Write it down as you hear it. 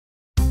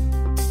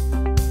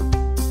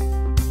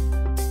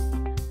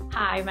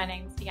Hi, my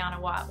name is Deonna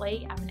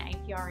Whatley. I'm an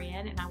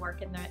APRN and I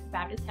work in the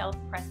Baptist Health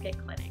Prescott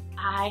Clinic.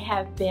 I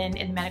have been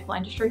in the medical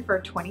industry for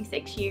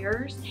 26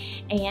 years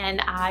and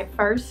I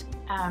first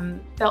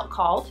felt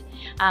called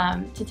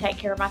to take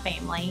care of my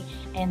family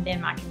and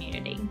then my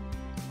community.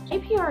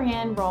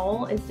 APRN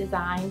role is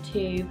designed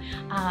to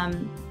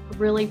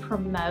really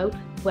promote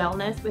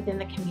wellness within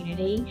the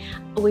community.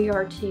 We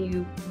are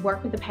to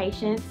work with the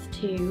patients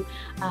to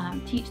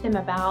teach them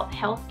about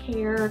health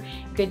care,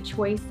 good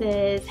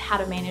choices, how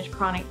to manage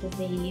chronic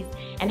disease,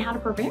 and how to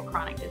prevent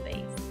chronic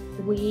disease.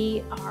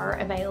 We are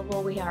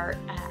available, we are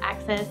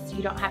access,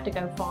 you don't have to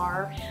go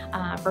far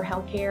for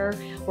health care.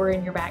 We're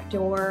in your back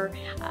door.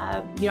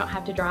 You don't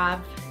have to drive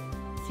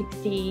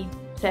 60,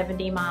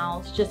 70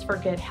 miles just for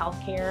good health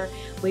care.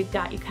 We've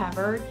got you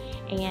covered,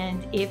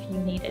 and if you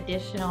need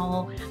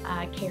additional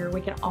care,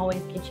 we can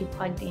always get you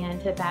plugged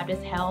into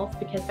Baptist Health,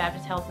 because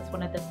Baptist Health is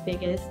one of the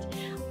biggest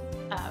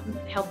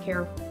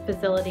healthcare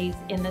facilities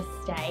in the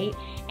state,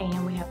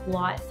 and we have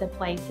lots of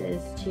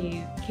places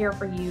to care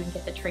for you and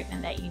get the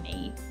treatment that you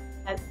need.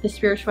 The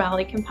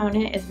spirituality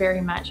component is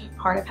very much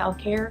part of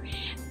healthcare.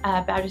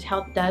 Baptist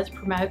Health does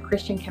promote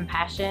Christian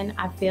compassion.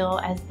 I feel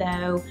as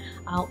though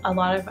a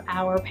lot of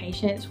our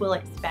patients will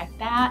expect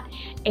that,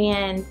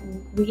 and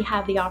we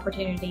have the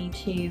opportunity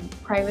to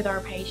pray with our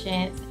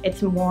patients.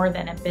 It's more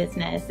than a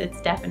business, it's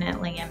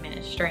definitely a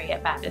ministry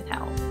at Baptist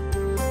Health.